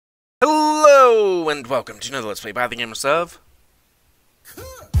Hello, and welcome to another Let's Play by the GamerWolfSix.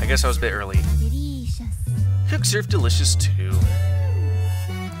 I guess I was a bit early. Cook Serve Delicious too.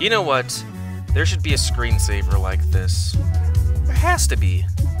 You know what? There should be a screensaver like this. There has to be.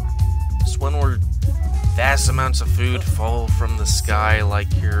 Just one where vast amounts of food fall from the sky like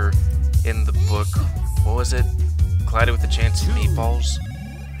you're in the book. What was it? Collided with a Chance of Meatballs?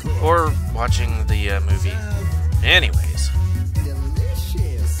 Or watching the movie. Anyways.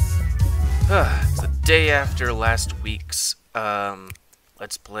 It's the day after last week's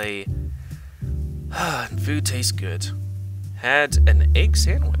Let's Play. Food tastes good. Had an egg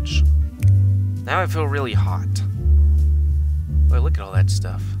sandwich. Now I feel really hot. Boy, look at all that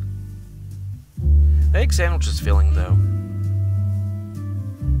stuff. The egg sandwich is filling though.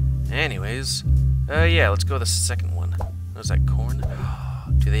 Anyways, yeah, let's go with the second one. Was that corn?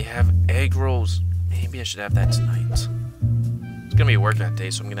 Do they have egg rolls? Maybe I should have that tonight. It's gonna be a workout day,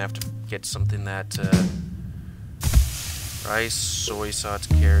 so I'm gonna have to get something that rice, soy sauce,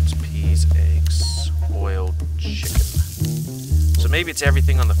 carrots, peas, eggs, oil, chicken. So maybe it's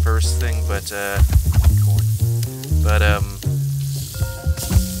everything on the first thing, but corn. But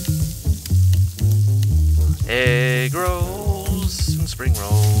egg rolls and spring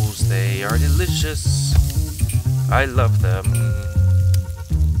rolls, they are delicious. I love them.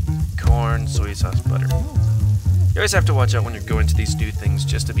 Corn, soy sauce, butter. You always have to watch out when you're going to these new things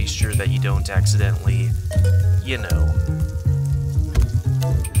just to be sure that you don't accidentally, you know,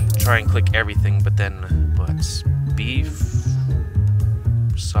 try and click everything, but then what's beef,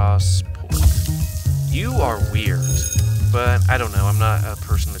 sauce, pork. You are weird, but I don't know, I'm not a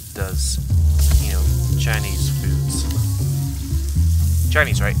person that does, you know, Chinese foods.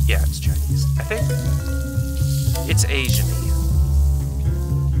 Chinese, right? Yeah, it's Chinese. I think it's Asian-y.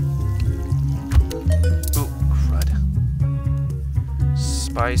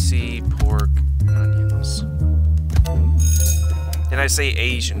 Spicy pork onions. And I say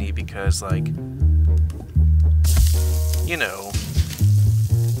Asian-y because, like, you know,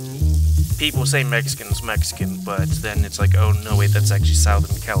 people say Mexican's Mexican, but then it's like, oh no, wait, that's actually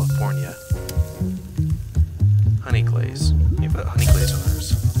Southern California. Honey glaze. You put honey glaze on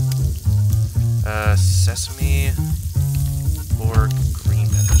ours. Sesame, pork, green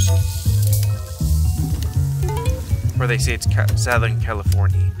peppers. Or they say it's Southern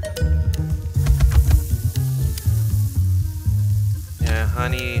California. Yeah,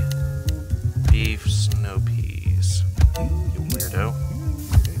 honey, beef, snow peas. You weirdo.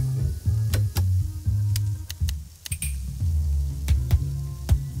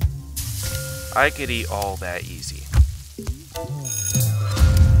 I could eat all that easy.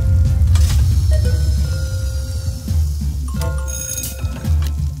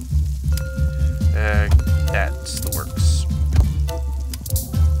 That's the works.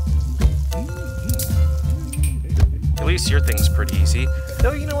 At least your thing's pretty easy.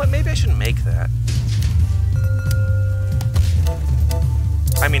 Though, you know what? Maybe I should make that.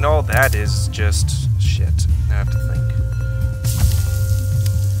 I mean, all that is just shit. I have to think.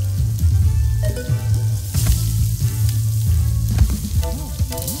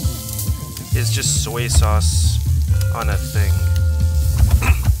 It's just soy sauce on a thing.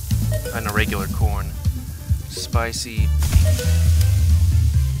 On a regular corn. Spicy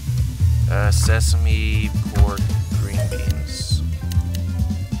sesame, pork, green beans.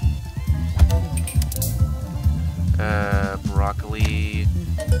 Broccoli,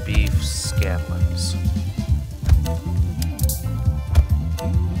 beef, scallions.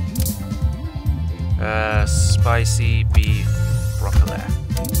 Spicy beef, broccoli.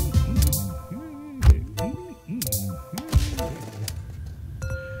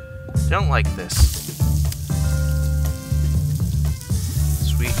 Don't like this.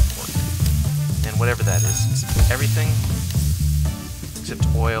 Sweet pork. And whatever that is. It's everything except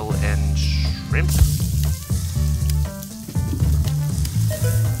oil and shrimp.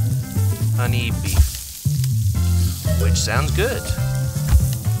 Honey beef. Which sounds good.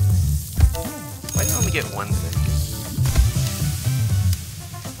 Why do you only get one thing?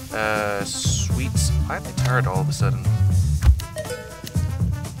 Sweets. Why am I tired all of a sudden?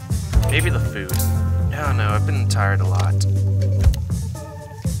 Maybe the food. I don't know, I've been tired a lot.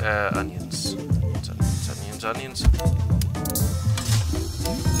 Onions. Onions.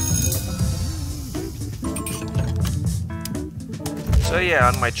 So yeah,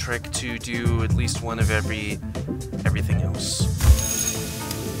 on my trick to do at least one of everything else.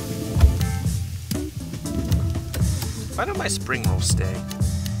 Why don't my spring rolls stay?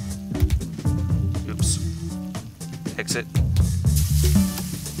 Oops. Exit.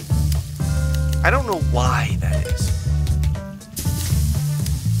 I don't know why that is.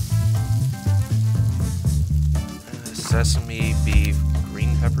 sesame, beef,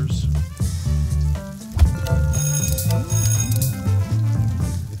 green peppers.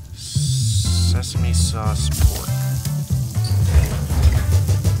 Sesame sauce, pork.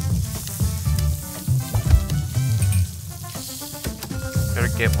 Better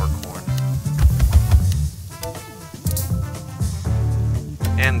get more corn.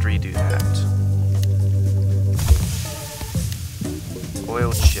 And redo that.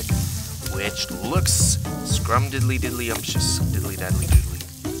 Boiled chicken, which looks scrum-diddly-diddly-umptious, diddly-daddly-doodly.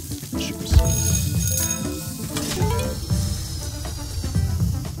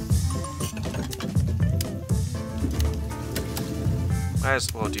 Might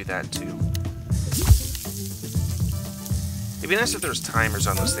as well do that too. It'd be nice if there was timers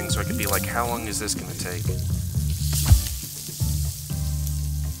on this thing so I could be like, how long is this gonna take?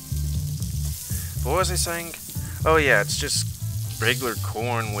 What was I saying? Oh yeah, it's just regular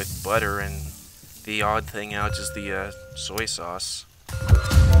corn with butter, and the odd thing out is the soy sauce.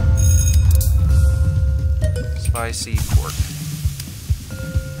 Spicy pork.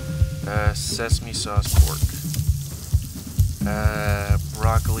 Sesame sauce pork.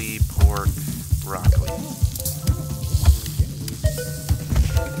 Broccoli, pork, broccoli.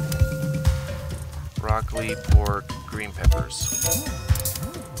 Broccoli, pork, green peppers.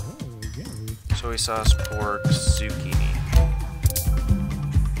 Soy sauce, pork, zucchini.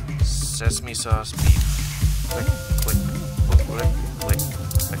 Sesame sauce, beef. Click, click, click, click,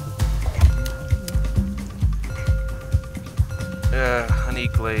 click, click. Honey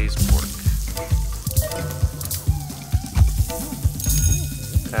glazed pork.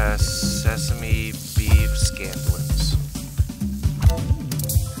 Sesame beef scamblins.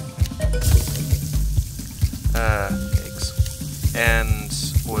 Eggs. And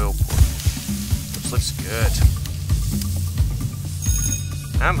oil pork. Which looks good.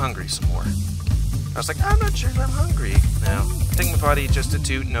 I'm hungry some more. I was like, I'm not sure if I'm hungry. No. I think my body just a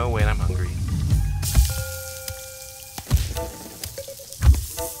toot. No, wait, I'm hungry.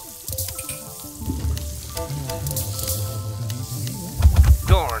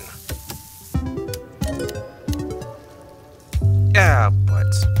 Darn. Yeah,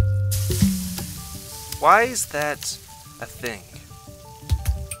 but why is that a thing?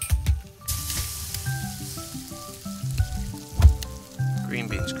 Green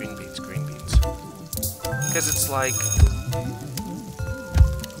beans, green beans, green beans. Because it's like,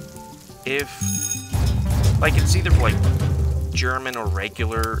 if, like, it's either like German or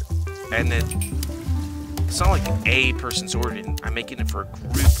regular, and it's not like a person's ordering. I'm making it for a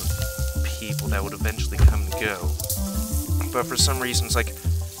group of people that would eventually come and go. But for some reason, it's like,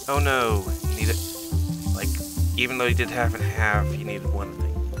 oh no, you need it. Like, even though you did half and half, you needed one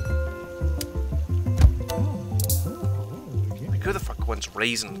thing. Like, who the fuck wants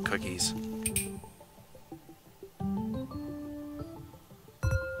raisin cookies?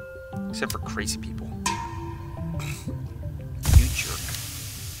 Except for crazy people. You jerk.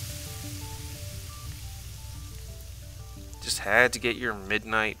 Just had to get your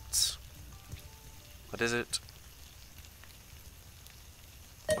midnight... What is it?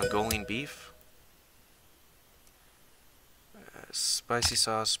 Mongolian beef? Spicy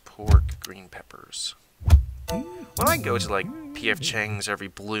sauce, pork, green peppers. When I go to like P.F. Chang's every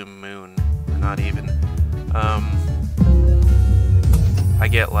blue moon, or not even, I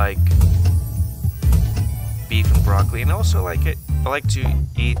get like beef and broccoli, and also like I like to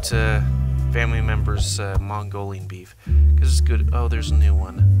eat family members' Mongolian beef because it's good. Oh, there's a new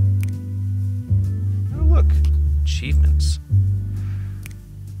one. Oh, look, achievements.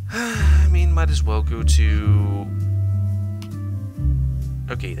 I mean, might as well go to...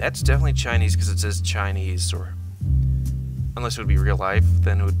 Okay, that's definitely Chinese because it says Chinese, or... Unless it would be real life,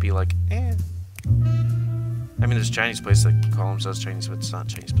 then it would be like, eh. I mean, there's Chinese places that call themselves Chinese, but it's not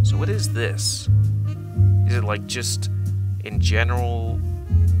Chinese. So what is this? Is it like just, in general,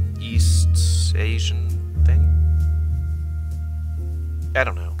 East Asian thing? I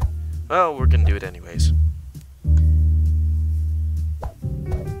don't know. Well, we're gonna do it anyways.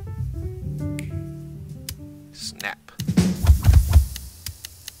 Snap.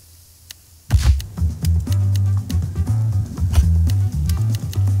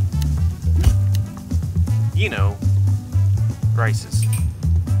 You know, rices.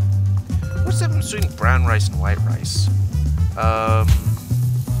 What's the difference between brown rice and white rice?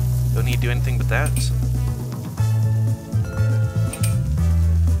 Don't need to do anything but that.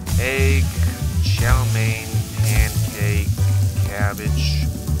 Egg, chow mein, pancake, cabbage,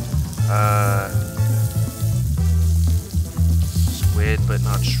 squid but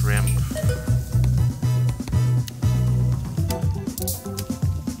not shrimp.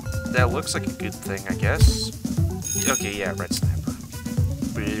 That looks like a good thing, I guess. Okay, yeah, red snapper.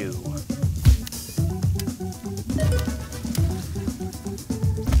 Blue.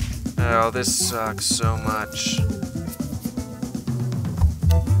 Oh, this sucks so much.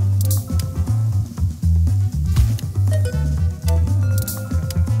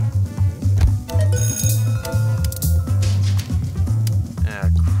 Ah,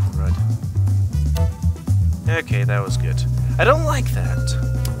 crud. Okay, that was good. I don't like that.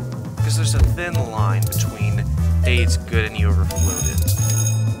 Because there's a thin line between, hey, it's good and you overflowed it.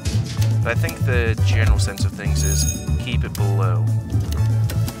 But I think the general sense of things is keep it below.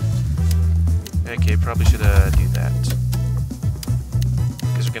 Okay, probably should do that.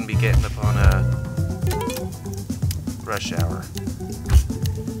 Because we're going to be getting up on a rush hour.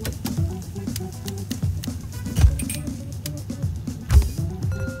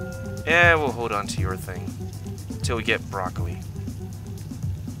 Yeah, we'll hold on to your thing until we get broccoli.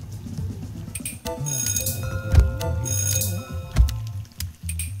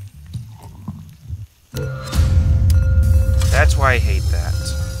 That's why I hate that.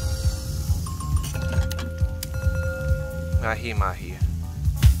 Mahi mahi.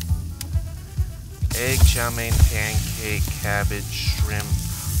 Egg, chow mein, pancake, cabbage, shrimp,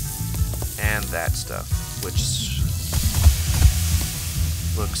 and that stuff, which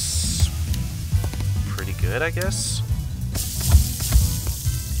looks pretty good, I guess.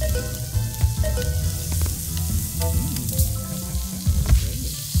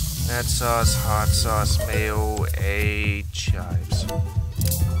 That sauce, hot sauce, mayo, chives.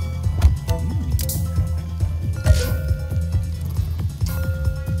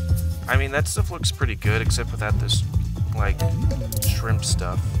 I mean, that stuff looks pretty good, except without this, like, shrimp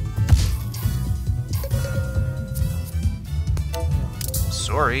stuff.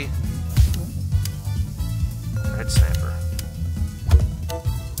 Sorry. Red snapper.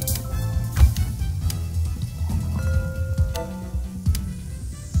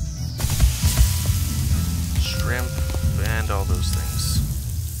 Shrimp and all those things.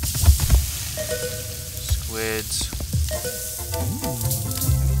 Squids.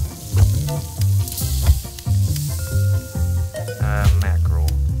 Mackerel.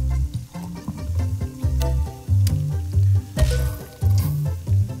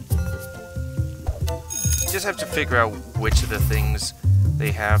 You just have to figure out which of the things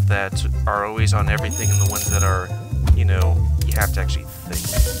they have that are always on everything and the ones that are, you know, you have to actually think.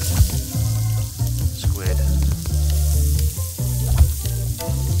 Squid.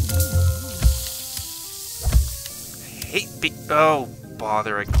 Oh,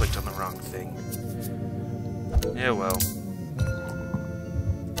 bother, I clicked on the wrong thing. Yeah, well.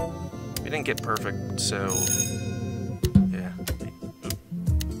 We didn't get perfect, so... yeah.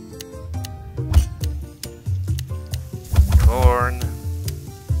 Corn.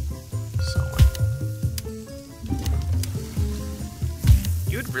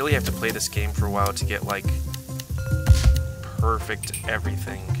 You would really have to play this game for a while to get, like, perfect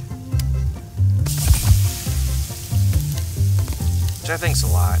everything. Which I think's a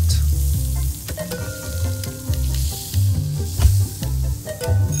lot.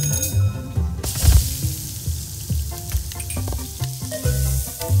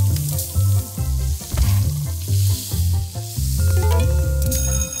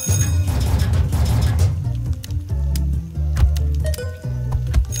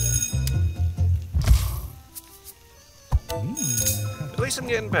 At least I'm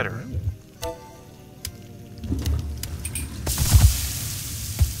getting better.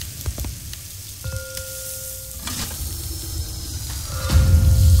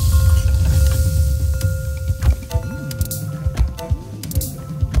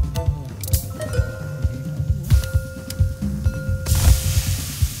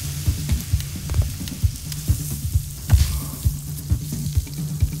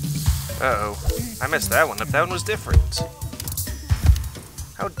 Uh-oh. I messed that one up. That one was different.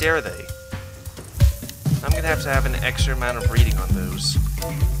 How dare they? I'm gonna have to have an extra amount of reading on those.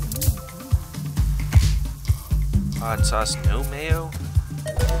 Hot sauce, no mayo?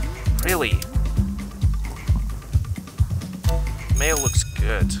 Really? Mayo looks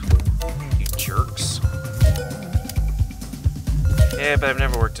good. You jerks. Yeah, but I've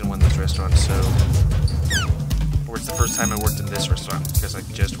never worked in one of those restaurants, so... or it's the first time I worked in this restaurant, because I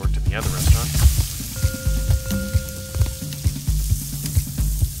just worked in the other restaurant.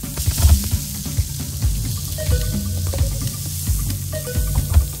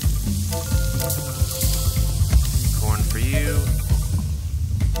 Corn for you.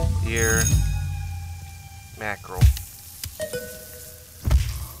 Here. Mackerel.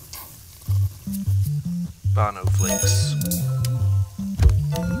 Bono flakes.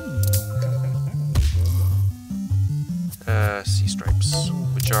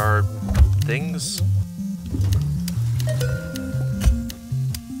 jar things.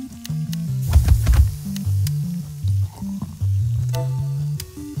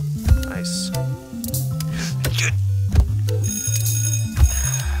 Nice. Good.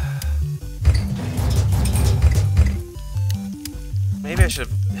 Maybe I should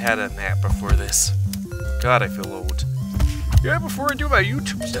have had a nap before this. God, I feel old. Yeah, before I do my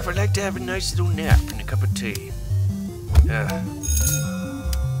YouTube stuff, I like to have a nice little nap and a cup of tea.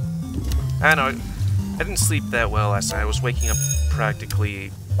 I know, I didn't sleep that well last night. I was waking up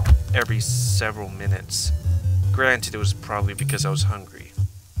practically every several minutes. Granted, it was probably because I was hungry.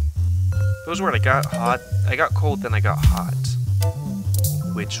 It was weird. I got hot, I got cold, then I got hot.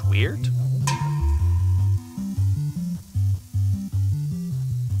 Which, weird?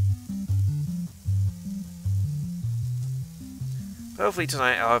 Hopefully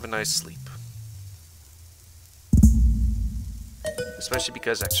tonight I'll have a nice sleep. Especially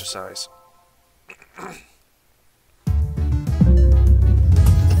because exercise.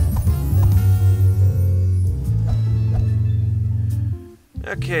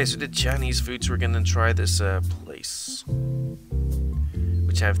 Okay, so the Chinese foods, we're gonna try this place.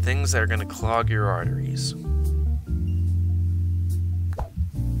 Which have things that are gonna clog your arteries.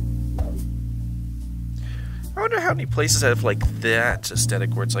 I wonder how many places have like that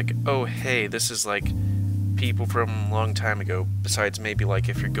aesthetic where it's like, oh hey, this is like people from a long time ago, besides maybe like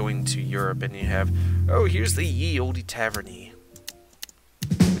if you're going to Europe and you have, oh here's the Ye Olde Taverny,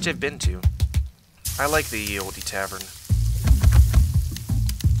 which I've been to. I like the Ye Olde Tavern.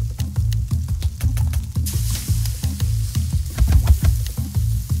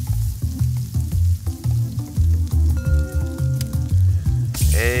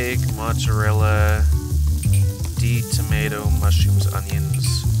 Egg, mozzarella, tomato, mushrooms,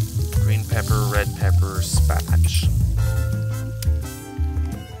 onions, green pepper, red pepper, spinach.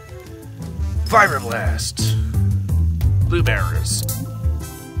 Fire blast! Blueberries.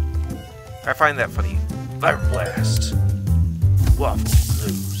 I find that funny. Fire blast. Waffle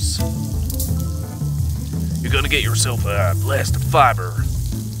blues. You're gonna get yourself a blast of fiber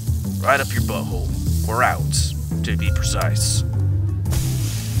right up your butthole. Or out, to be precise.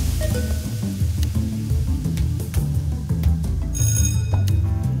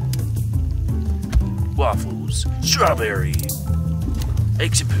 Waffles, strawberry,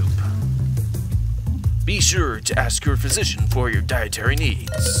 eggs and poop. Be sure to ask your physician for your dietary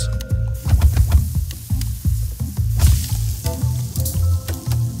needs.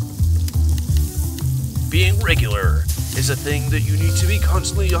 Being regular is a thing that you need to be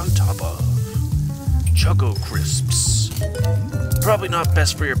constantly on top of. Choco Crisps. Probably not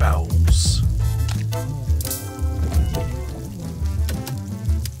best for your bowels.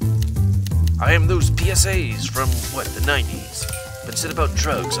 I am those PSAs from, what, the 90s. But instead about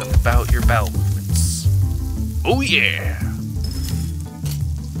drugs, I'm about your bowel movements. Oh yeah!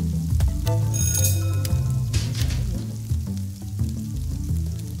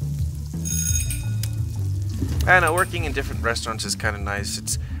 I know, working in different restaurants is kind of nice.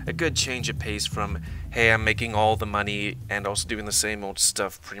 It's a good change of pace from, hey, I'm making all the money and also doing the same old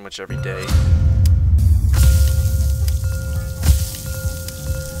stuff pretty much every day.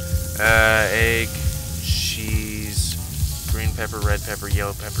 Egg, cheese, green pepper, red pepper,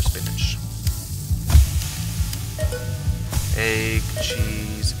 yellow pepper, spinach. Egg,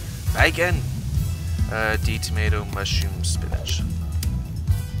 cheese, bacon, tomato, mushroom, spinach.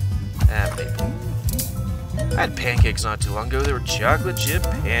 Maple. I had pancakes not too long ago. They were chocolate chip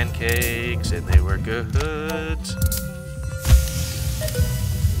pancakes, and they were good.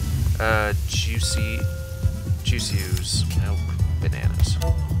 Juicy-Oos. Nope. Bananas.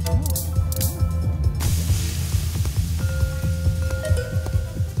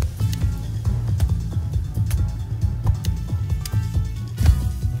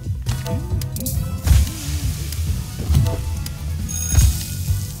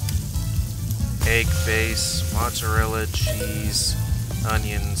 Egg base, mozzarella, cheese,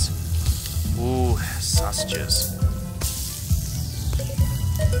 onions. Ooh, sausages.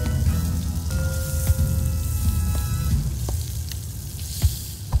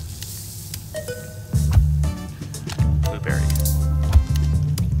 Blueberry.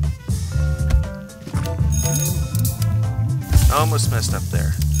 Almost messed up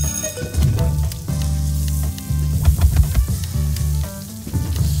there.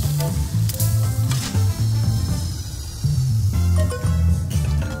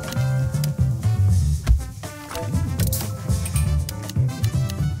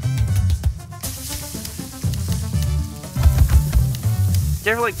 Do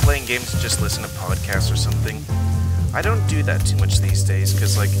you ever like playing games and just listen to podcasts or something? I don't do that too much these days,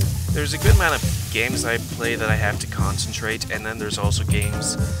 because, like, there's a good amount of games I play that I have to concentrate, and then there's also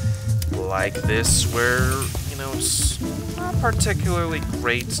games like this where, you know, it's not particularly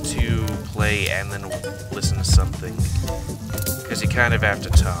great to play and then listen to something, because you kind of have to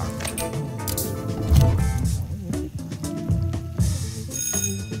talk.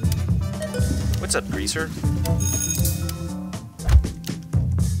 What's up, Greaser?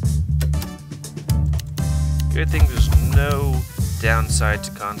 Good thing there's no downside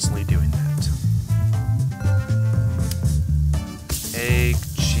to constantly doing that. Egg,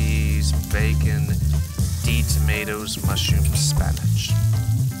 cheese, bacon, D tomatoes, mushrooms, spinach.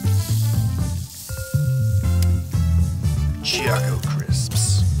 Choco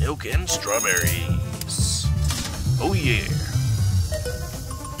crisps, milk and strawberries. Oh yeah.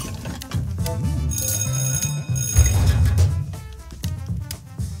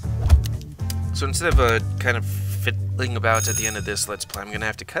 So instead of kind of fiddling about at the end of this Let's Play, I'm going to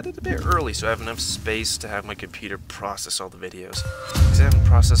have to cut it a bit early so I have enough space to have my computer process all the videos. Because I haven't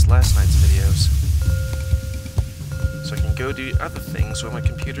processed last night's videos. So I can go do other things while my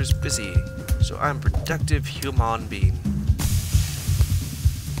computer's busy. So I'm a productive human being.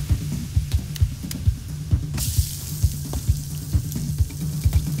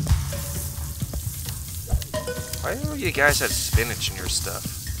 Why do you guys have spinach in your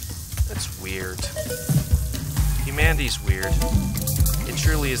stuff? That's weird. Humanity's weird. It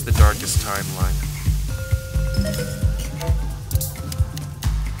truly is the darkest timeline.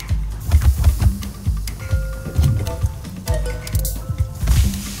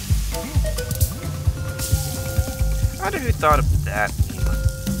 I wonder who thought of that meme.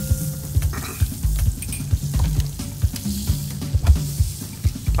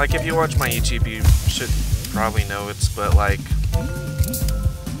 Like, if you watch my YouTube, you should probably know it, but like,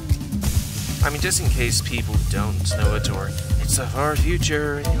 I mean, just in case people don't know it, or it's a far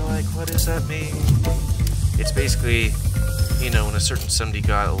future, and you're like, what does that mean? It's basically, you know, when a certain somebody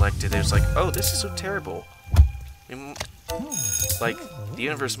got elected, it was like, oh, this is so terrible. I mean, like, the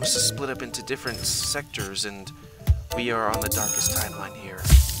universe must have split up into different sectors, and we are on the darkest timeline here.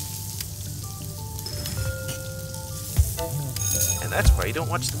 And that's why you don't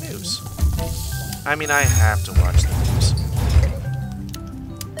watch the news. I mean, I have to watch the news.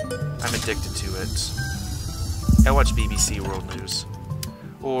 I'm addicted to it. I watch BBC World News.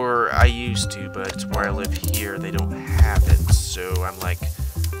 Or I used to, but where I live here, they don't have it. So I'm like,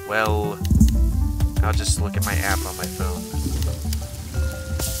 well, I'll just look at my app on my phone.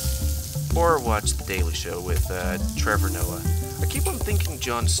 Or watch The Daily Show with Trevor Noah. I keep on thinking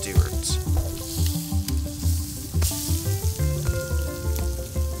Jon Stewart.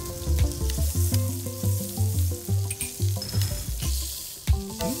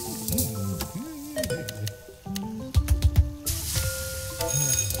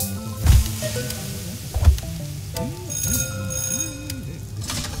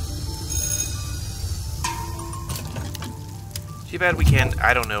 Too bad we can't,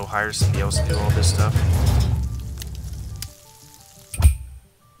 I don't know, hire somebody else to do all this stuff.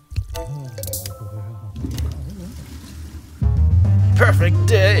 Perfect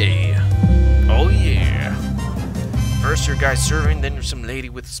day! Oh yeah! First you're a guy serving, then you're some lady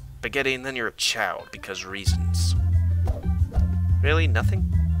with spaghetti, and then you're a child, because reasons. Really?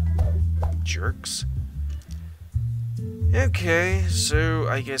 Nothing? Jerks. Okay, so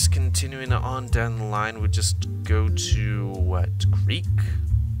I guess continuing on down the line, we'd just go to, what, Greek?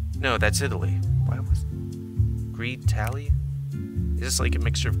 No, that's Italy. Why was Greek Tally? Is this like a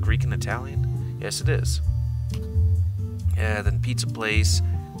mixture of Greek and Italian? Yes, it is. Yeah, then pizza place,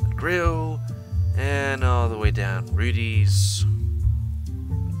 grill, and all the way down Rudy's.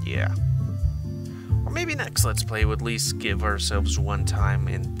 Yeah. Or maybe next Let's Play we'll at least give ourselves one time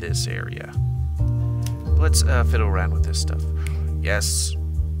in this area. Let's fiddle around with this stuff. Yes.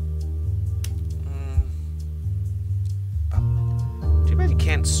 Too bad you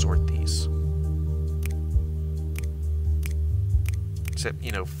can't sort these. Except,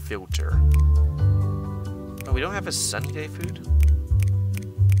 you know, filter. Oh, we don't have a sunny day food?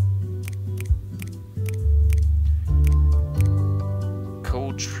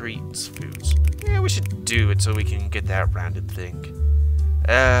 Cold treats foods. Yeah, we should do it so we can get that rounded thing.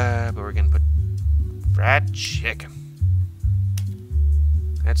 But we're gonna put fried chicken.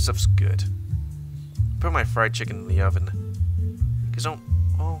 That stuff's good. Put my fried chicken in the oven. Cause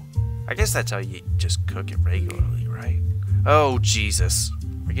I guess that's how you just cook it regularly, right? Oh, Jesus.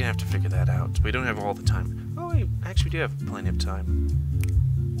 We're gonna have to figure that out. We don't have all the time. Oh, we actually do have plenty of time.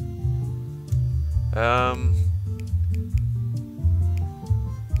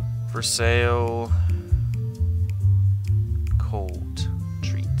 For sale. cold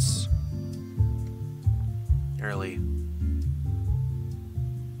treats. Early.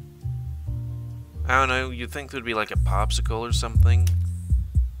 I don't know, you'd think there'd be like a popsicle or something.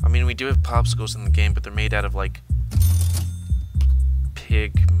 I mean, we do have popsicles in the game, but they're made out of like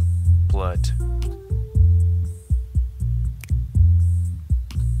pig blood.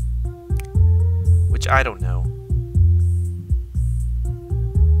 Which I don't know.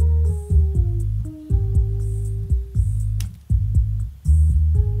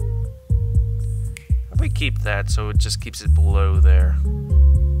 We keep that so it just keeps it below there.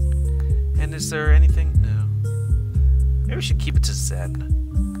 And is there anything? No. Maybe we should keep it to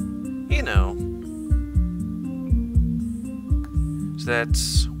Zen. You know. So that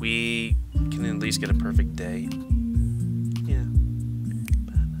we can at least get a perfect day. Yeah.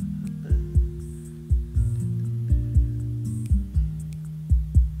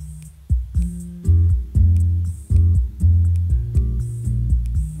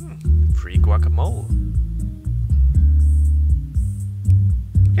 Free guacamole.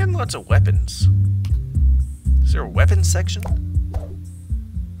 Getting lots of weapons. Is there a weapons section?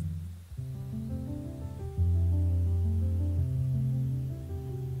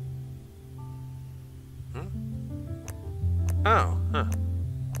 Oh, huh.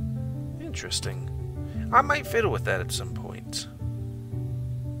 Interesting. I might fiddle with that at some point.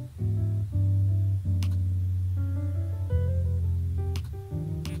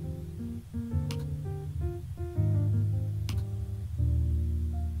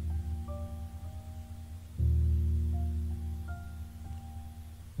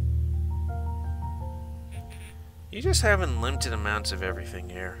 You just have unlimited amounts of everything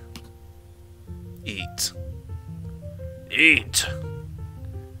here. Eat. Eat!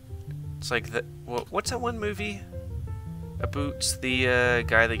 It's like the... what's that one movie? About the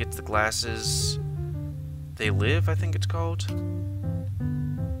guy that gets the glasses. They Live, I think it's called.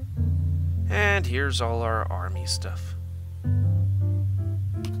 And here's all our army stuff.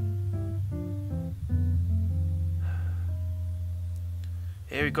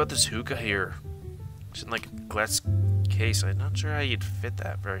 Hey, we got this hookah here. It's in like a glass case. I'm not sure how you'd fit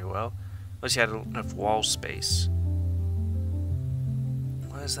that very well. Unless you had enough wall space.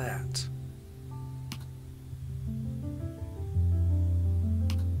 What is that?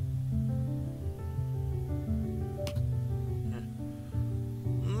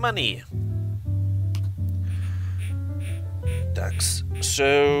 Money. Ducks.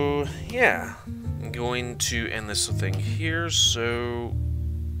 So, yeah. I'm going to end this thing here, so...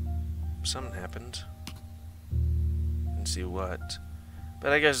 something happened. Didn't see what.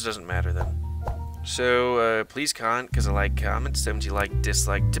 But I guess it doesn't matter then. So, please comment, because I like comments. Don't you like,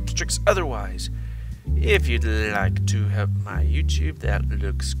 dislike, tips, tricks, otherwise. If you'd like to help my YouTube, that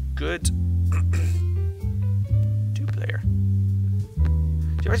looks good. Two-player.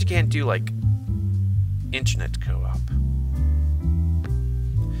 Do you can't do, like, internet co-op?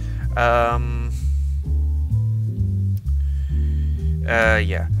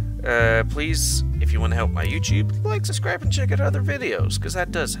 Yeah. Please, if you want to help my YouTube, like, subscribe, and check out other videos, because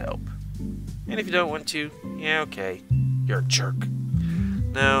that does help. And if you don't want to, yeah, okay. You're a jerk.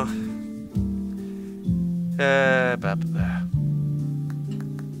 No.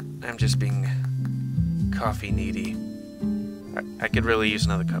 I'm just being coffee needy. I could really use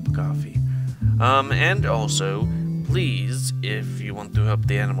another cup of coffee. And also, please, if you want to help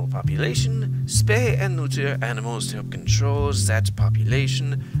the animal population, spay and neuter animals to help control that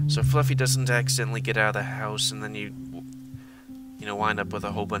population, so Fluffy doesn't accidentally get out of the house and then you know, wind up with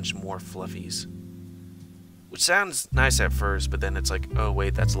a whole bunch more Fluffies. Which sounds nice at first, but then it's like, oh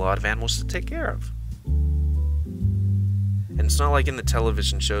wait, that's a lot of animals to take care of. And it's not like in the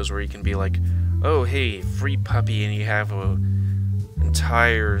television shows where you can be like, oh hey, free puppy, and you have a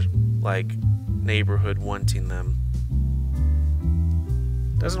entire, like, neighborhood wanting them.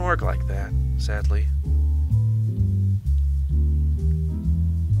 Doesn't work like that, sadly.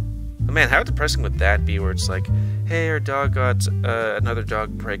 But man, how depressing would that be, where it's like, hey, our dog got another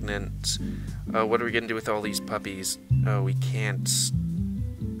dog pregnant. What are we gonna do with all these puppies? We can't,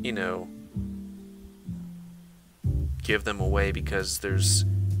 you know, give them away because there's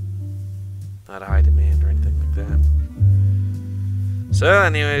not a high demand or anything like that. So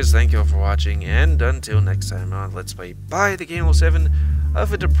anyways, thank you all for watching, and until next time on Let's Play by the GamerWolfSix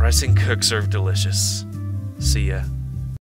of a depressing cook served delicious. See ya.